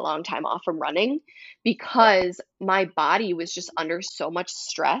really long time off from running because my body was just under so much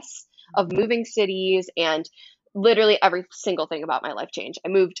stress of moving cities, and literally every single thing about my life changed. I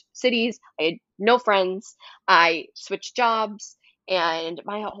moved cities, I had no friends, I switched jobs, and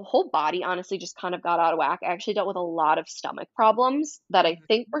my whole body honestly just kind of got out of whack. I actually dealt with a lot of stomach problems that I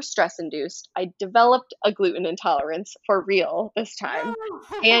think Mhm. were stress induced. I developed a gluten intolerance for real this time,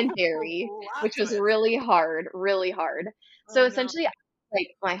 and dairy, Plot which was twist. really hard, really hard. So Oh no. essentially,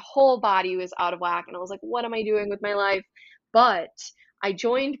 like my whole body was out of whack, and I was like, what am I doing with my life? But I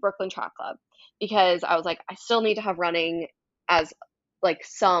joined Brooklyn Track Club because I was like, I still need to have running as like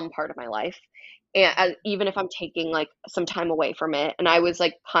some part of my life. And even if I'm taking like some time away from it, and I was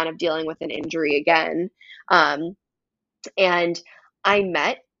like kind of dealing with an injury again, um, and I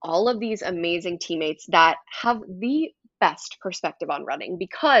met all of these amazing teammates that have the best perspective on running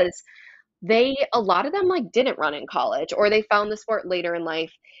because they, a lot of them like didn't run in college or they found the sport later in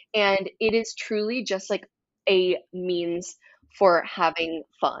life, and it is truly just like a means for having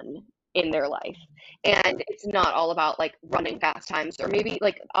fun in their life. And it's not all about like running fast times, or maybe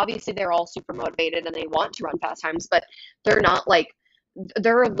like obviously they're all super motivated and they want to run fast times, but they're not like,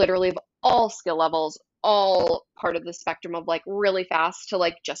 they're literally of all skill levels, all part of the spectrum of like really fast to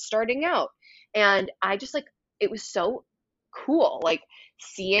like just starting out. And I just like, it was so cool like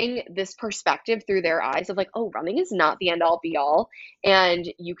seeing this perspective through their eyes of like, oh, running is not the end all be all, and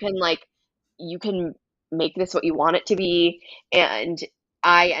you can like, you can make this what you want it to be. And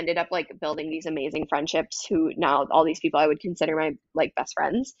I ended up like building these amazing friendships who now all these people I would consider my like best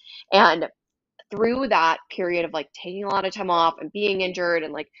friends. And through that period of like taking a lot of time off and being injured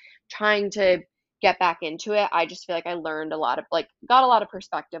and like trying to get back into it, I just feel like I learned a lot of like, got a lot of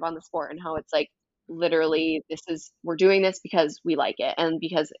perspective on the sport and how it's like literally this is, we're doing this because we like it and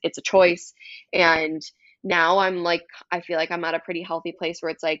because it's a choice. And now I'm like, I feel like I'm at a pretty healthy place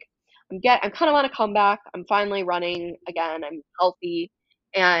where it's like I'm kind of on a comeback. I'm finally running again. I'm healthy,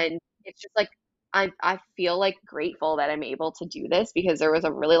 and it's just like I feel like grateful that I'm able to do this because there was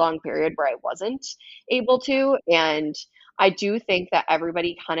a really long period where I wasn't able to. And I do think that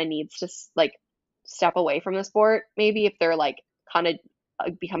everybody kind of needs to like step away from the sport, maybe if they're like kind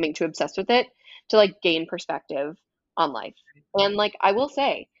of becoming too obsessed with it, to like gain perspective on life. And like I will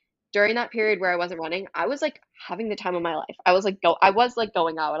say, during that period where I wasn't running, I was like having the time of my life. I was like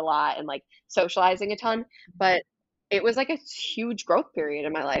going out a lot and like socializing a ton, but it was like a huge growth period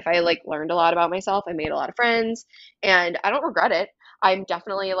in my life. I like learned a lot about myself. I made a lot of friends, and I don't regret it. I'm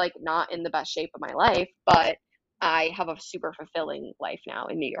definitely like not in the best shape of my life, but I have a super fulfilling life now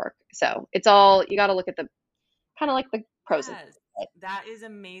in New York. So it's all, you got to look at the kind of like the pros and Yes, cons. that is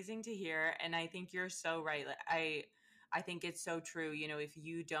amazing to hear, and I think you're so right. Like, I think it's so true. If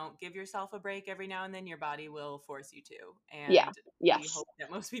you don't give yourself a break every now and then, your body will force you to. Yeah. And we Yes. hope that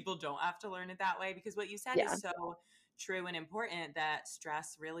most people don't have to learn it that way, because what you said Yeah. is so true and important, that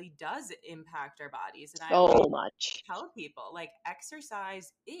stress really does impact our bodies. And I always So much. tell people, like,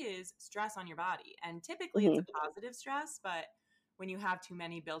 exercise is stress on your body. And typically it's Hmm. a positive stress, but when you have too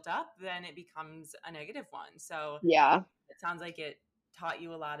many built up, then it becomes a negative one. So Yeah. it sounds like it taught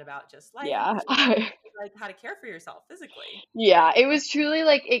you a lot about just life in Yeah. perspective, like how to care for yourself physically. Yeah, it was truly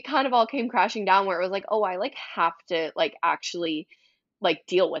like it kind of all came crashing down where it was like, oh, I like have to like actually like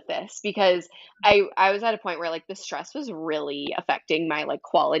deal with this because I was at a point where like the stress was really affecting my like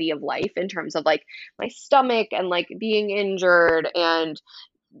quality of life in terms of like my stomach and like being injured and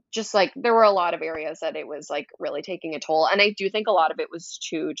just like there were a lot of areas that it was like really taking a toll. And I do think a lot of it was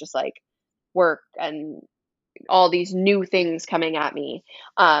too just like work and all these new things coming at me.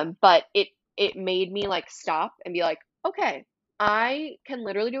 But it made me like stop and be like, okay, I can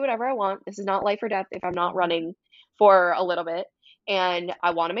literally do whatever I want. This is not life or death if I'm not Mhm. running for a little bit. And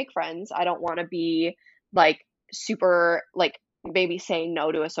I want to make friends. I don't want to be like super like maybe saying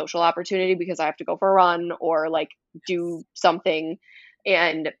no to a social opportunity because I have to go for a run or like Yes. do something.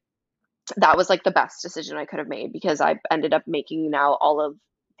 And that was like the best decision I could have made because I ended up making now all of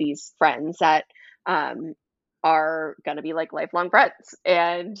these friends that um, are going to be like lifelong friends.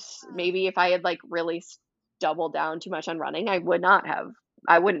 And maybe if I had like really doubled down too much on running, I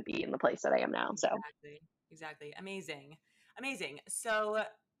wouldn't be in the place that I am now. So, Exactly. Exactly. Amazing. Amazing. So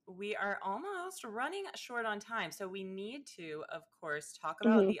we are almost running short on time. So we need to, of course, talk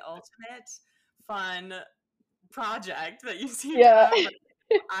about mhm. the ultimate fun project that you seem to Yeah. have.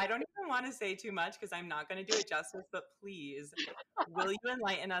 I don't even want to say too much because I'm not going to do it justice, but please, will you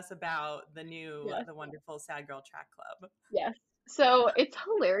enlighten us about Yes. the wonderful Sad Girl Track Club? Yes. So it's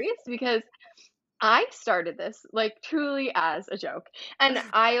hilarious because I started this like truly as a joke. And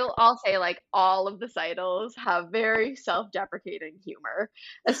I'll say like all of the Seidels have very self-deprecating humor,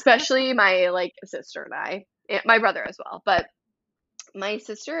 especially my like sister and I, my brother as well. But my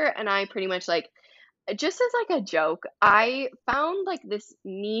sister and I pretty much like just as like a joke, I found like this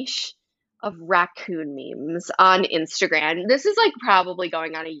niche of raccoon memes on Instagram. This is like probably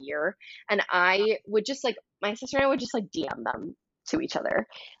going on a year, and I would just like my sister and I would just like DM them to each other.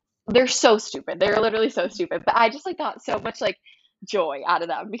 They're so stupid. They're literally so stupid. But I just like got so much like joy out of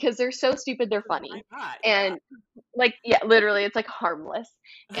them because they're so stupid, they're Why funny. not? Yeah. And like yeah, literally it's like harmless.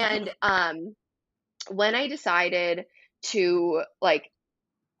 And when I decided to like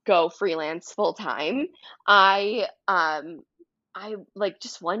go freelance full time, I I like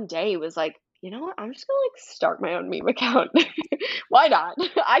just one day was like, you know what? I'm just gonna like start my own meme account. Why not?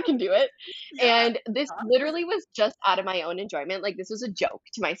 I can do it. Yeah. And this literally was just out of my own enjoyment. Like this was a joke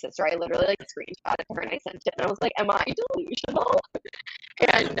to my sister. I literally like screenshot it to her and I sent it and I was like, am I delusional?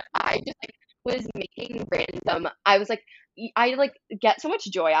 And I just like was making random I was like I like get so much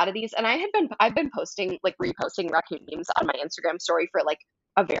joy out of these and I've been posting like reposting raccoon memes on my Instagram story for like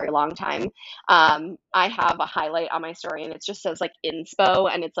a very long time. I have a highlight on my story and it just says like inspo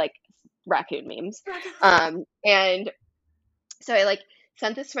and it's like raccoon memes. And so I like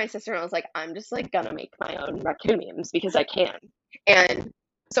sent this to my sister and I was like, I'm just like gonna make my own raccoon memes because I can. And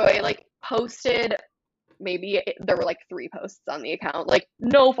so I like posted there were like three posts on the account, like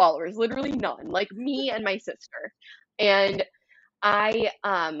no followers, literally none, like me and my sister. And I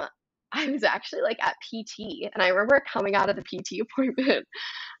um I was actually like at PT and I remember coming out of the PT appointment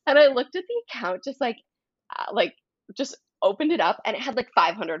and I looked at the account like just opened it up and it had like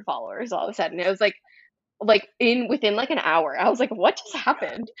 500 followers all of a sudden. It was like in within like an hour. I was like, what Oh just my God.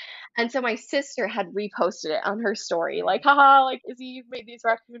 happened? And so my sister had reposted it on her story, like, Amazing. haha, like Izzy, you've made these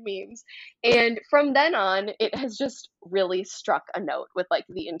raccoon memes. And from then on, it has just really struck a note with like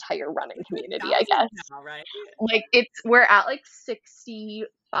the entire running It's like community, I thousands guess. now, right? Like we're at like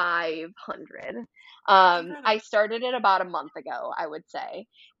 6,500. I Incredible. started it about a month ago, I would say.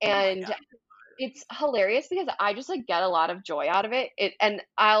 Oh my And God. it's hilarious because I just like get a lot of joy out of it. And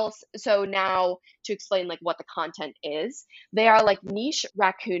so now to explain like what the content is, they are like niche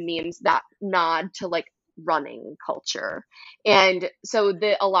raccoon memes that nod to like running culture. And so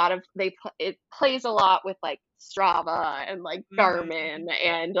a lot of it plays a lot with like Strava and like Garmin Hmm.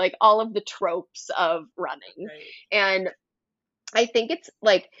 and like all of the tropes of running. Right. And I think it's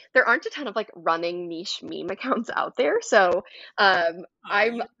like there aren't a ton of like running niche meme accounts out there. So You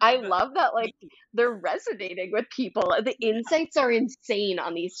I have love that like me, they're resonating with people. The insights are insane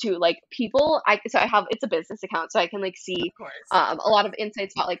on these too. Like people I have it's a business account so I can like see of a lot of course.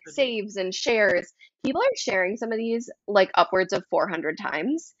 insights about like Contribute. saves and shares. people are sharing some of these like upwards of 400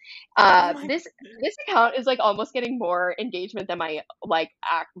 times. Oh my This account is like almost getting more engagement than my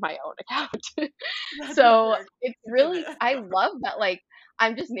own account. That's So very it's expensive. really, I love that like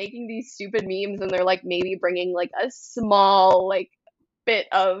I'm just making these stupid memes and they're like maybe bringing like a small like bit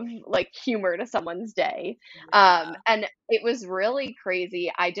of like humor to someone's day. Yeah. And it was really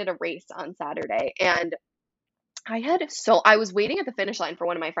crazy. I did a race on Saturday and I was waiting at the finish line for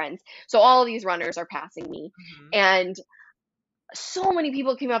one of my friends. So all of these runners are passing me. Hmm. And so many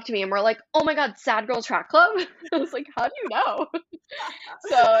people came up to me and were like, "Oh my God, Sad Girl Track Club." I was like, "How do you know?"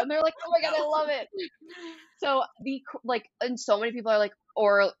 So, and they're like, "Oh my God, I No. love it." So and so many people are like,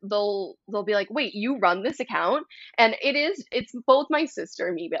 or they'll be like, "Wait, you run this account?" And it's both my sister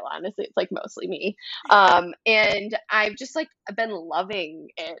and me, but honestly, it's like mostly me. And I've just like been loving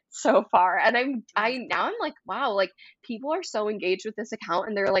it so far, and I Amazing. now I'm like, wow, like people are so engaged with this account,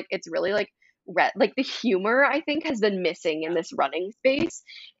 and they're like, it's really like like the humor I think has been missing in Yeah. this running space,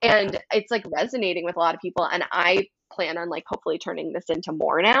 Yeah. and it's like resonating with a lot of people, and I plan on like hopefully turning this into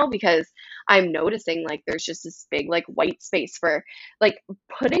more now because I'm noticing like there's just this big like white space for like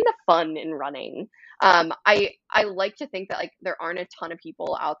putting the fun in running. I like to think that like there aren't a ton of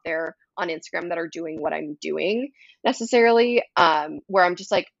people out there on Instagram that are doing what I'm doing necessarily. Where I'm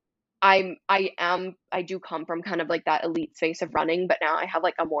just like I do come from kind of like that elite space of running, but now I have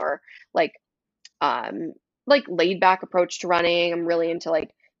like a more like um laid back approach to running. I'm really into like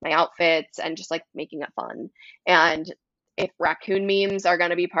my outfits and just like making it fun. And if raccoon memes are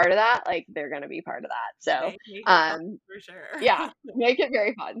going to be part of that, like they're going to be part of that. So, Make it fun um for sure. yeah, make it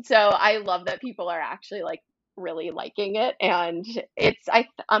very fun. So I love that people are actually like really liking it and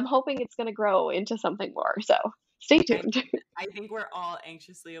I'm hoping it's going to grow into something more. So, stay I mean, tuned. I think we're all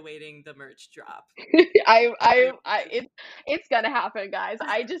anxiously awaiting the merch drop. It's gonna happen, guys.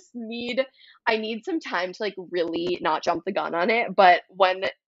 I need some time to like really not jump the gun on it, but when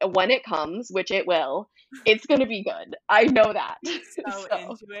it comes, which it will, it's gonna be good. I know that. So So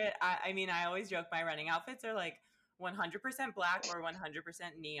into it. I mean, I always joke my running outfits are like 100% black or 100%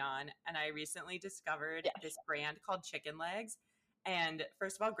 neon. And I recently discovered yes. this brand called Chicken Legs. And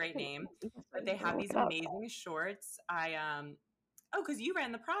first of all, great name, but Interesting. they I'm gonna have look these it up. amazing shorts. Oh, because you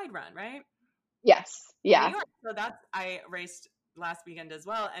ran the Pride Run, right? Yes. In New Yeah. York. So I raced last weekend as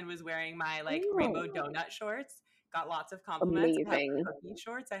well and was wearing my like Oh, rainbow donut shorts. Got lots of compliments. I have amazing. cookie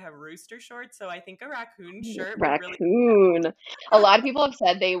shorts. I have rooster shorts. So I think a raccoon shirt would really. Raccoon. A lot of people have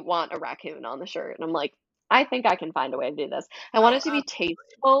said they want a raccoon on the shirt, and I'm like, I think I can find a way to do this. I want Oh, it to be absolutely.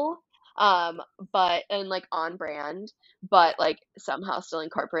 tasteful, but and like on brand, Yeah. but like somehow still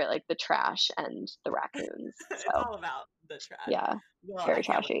incorporate like the trash and the raccoons. It's So all about the trash. yeah, Well, I very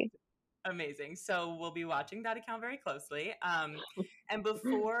can't wait. trashy. Amazing. So we'll be watching that account very closely. And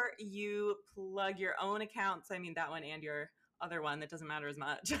before you plug your own accounts, I mean that one and your other one, that doesn't matter as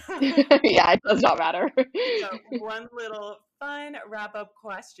much. Yeah, it does not matter. So one little fun wrap up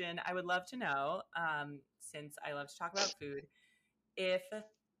question I would love to know, since I love to talk about food, if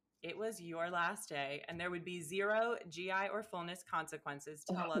it was your last day and there would be zero GI or fullness consequences,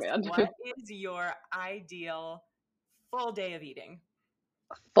 Oh tell us man. what is your ideal full day of eating?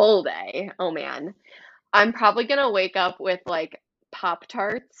 Full day. Oh man. I'm probably gonna wake up with like Pop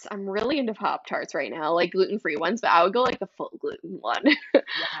Tarts. I'm really into Pop Tarts right now, like gluten-free ones, but I would go like the full gluten one.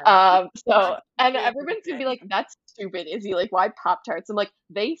 Yes. So, That's and good everyone's gonna be day. like, "That's stupid, Izzy. Like, why Pop Tarts?" I'm like,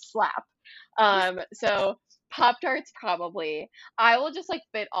 they slap. So Pop Tarts probably. I will just like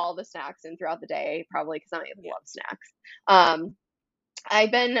fit all the snacks in throughout the day, probably because I Yeah. love snacks. Um,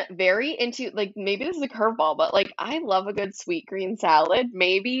 I've been very into like maybe this is a curveball, but like I love a good sweet green salad.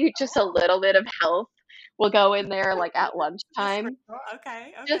 Maybe just a Oh, little bit of health will go in there like at just a lunchtime, sprinkle.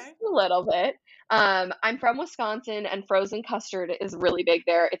 Okay. just Okay. a little bit. I'm from Wisconsin and frozen custard is really big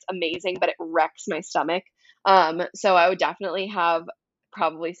there. It's amazing, but it wrecks my stomach. So I would definitely have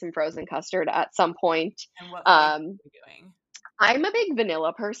probably some frozen custard at some point. And what flavor Um, are you doing? I'm a big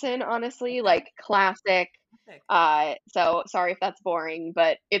vanilla person, honestly, Okay. like classic. Perfect. So sorry if that's boring,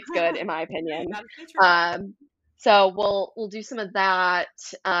 but it's good in my You opinion. gotta stay true. Um, so we'll do some of that.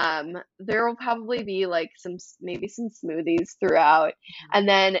 There will probably be like maybe some smoothies throughout, Mhm. and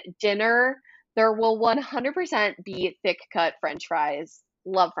then dinner. There will 100% be thick cut French fries.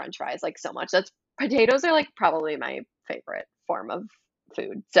 Love French fries like so much. That's Potatoes are like probably my favorite form of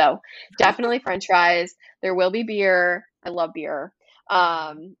food. So definitely French fries. There will be beer. I love beer.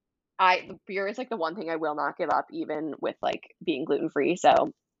 Mhm. Um, beer is like the one thing I will not give up, even with like being gluten free.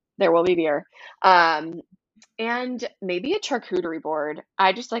 So there will be beer. Um, And maybe a charcuterie board.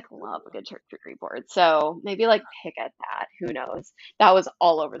 I just like love a good charcuterie board. So maybe like pick at that. Who knows? That was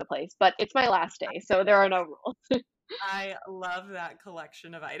all over the place, but it's my last day, so there are no rules. I love that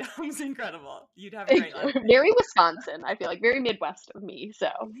collection of items. Incredible. You'd have a Thank great you. last day. Very Wisconsin, I feel like very Midwest of me. So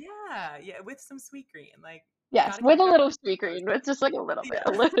Yeah, yeah, with some sweet green. Like, yes, gotta with keep a it on little the sweet toast. green. It's just like a little bit,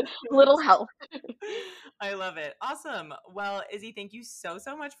 Yeah. a little health. I love it. Awesome. Well, Izzy, thank you so,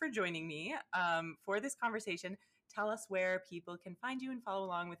 so much for joining me for this conversation. Tell us where people can find you and follow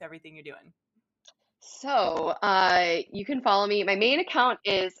along with everything you're doing. So, you can follow me. My main account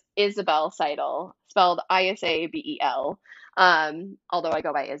is Isabel Seidel, spelled Isabel. Although I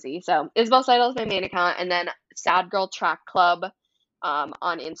go by Izzy. So Isabel Seidel is my main account, and then Sad Girl Track Club,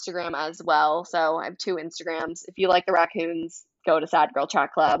 on Instagram as well. So I have two Instagrams. If you like the raccoons, go to Sad Girl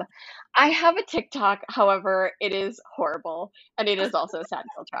Track Club. I have a TikTok, however, it is horrible, and it is also Sad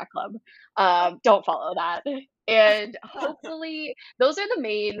Girl Track Club. Don't follow that. And hopefully, those are the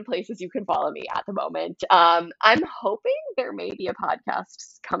main places you can follow me at the moment. I'm hoping there may be a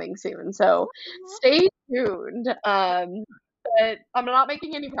podcast coming soon, so stay tuned. But I'm not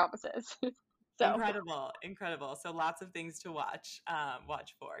making any promises. So, Incredible, incredible. So lots of things to watch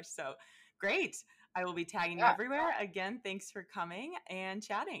for. So great. I will be tagging you yeah. everywhere. Again, thanks for coming and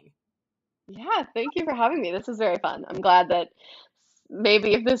chatting. Yeah, thank you for having me. This was very fun. I'm glad that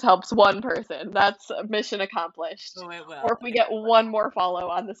maybe if this helps one person, that's a mission accomplished. Oh, it Or will. if we It get one more follow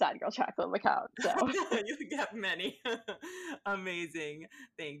on the Sad Girl Track Club account. So, you get many. Amazing.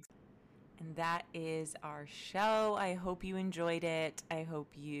 Thanks. And that is our show. I hope you enjoyed it. I hope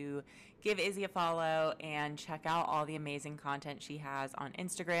you give Izzy a follow and check out all the amazing content she has on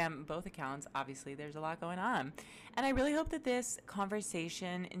Instagram, both accounts. Obviously, there's a lot going on. And I really hope that this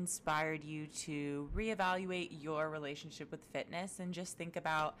conversation inspired you to reevaluate your relationship with fitness and just think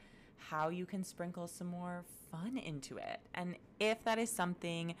about how you can sprinkle some more fun into it. And if that is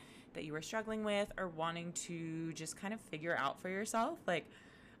something that you are struggling with or wanting to just kind of figure out for yourself, like,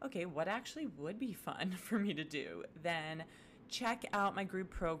 okay, what actually would be fun for me to do? Then check out my group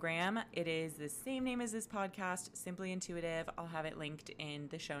program. It is the same name as this podcast, Simply Intuitive. I'll have it linked in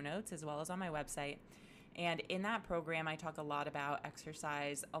the show notes as well as on my website. And in that program, I talk a lot about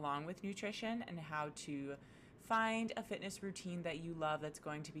exercise along with nutrition and how to find a fitness routine that you love that's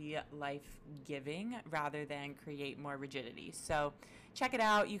going to be life-giving rather than create more rigidity. So check it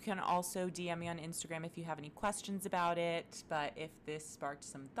out. You can also DM me on Instagram if you have any questions about it. But if this sparked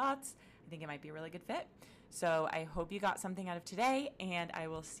some thoughts, I think it might be a really good fit. So I hope you got something out of today, and I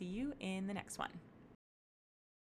will see you in the next one.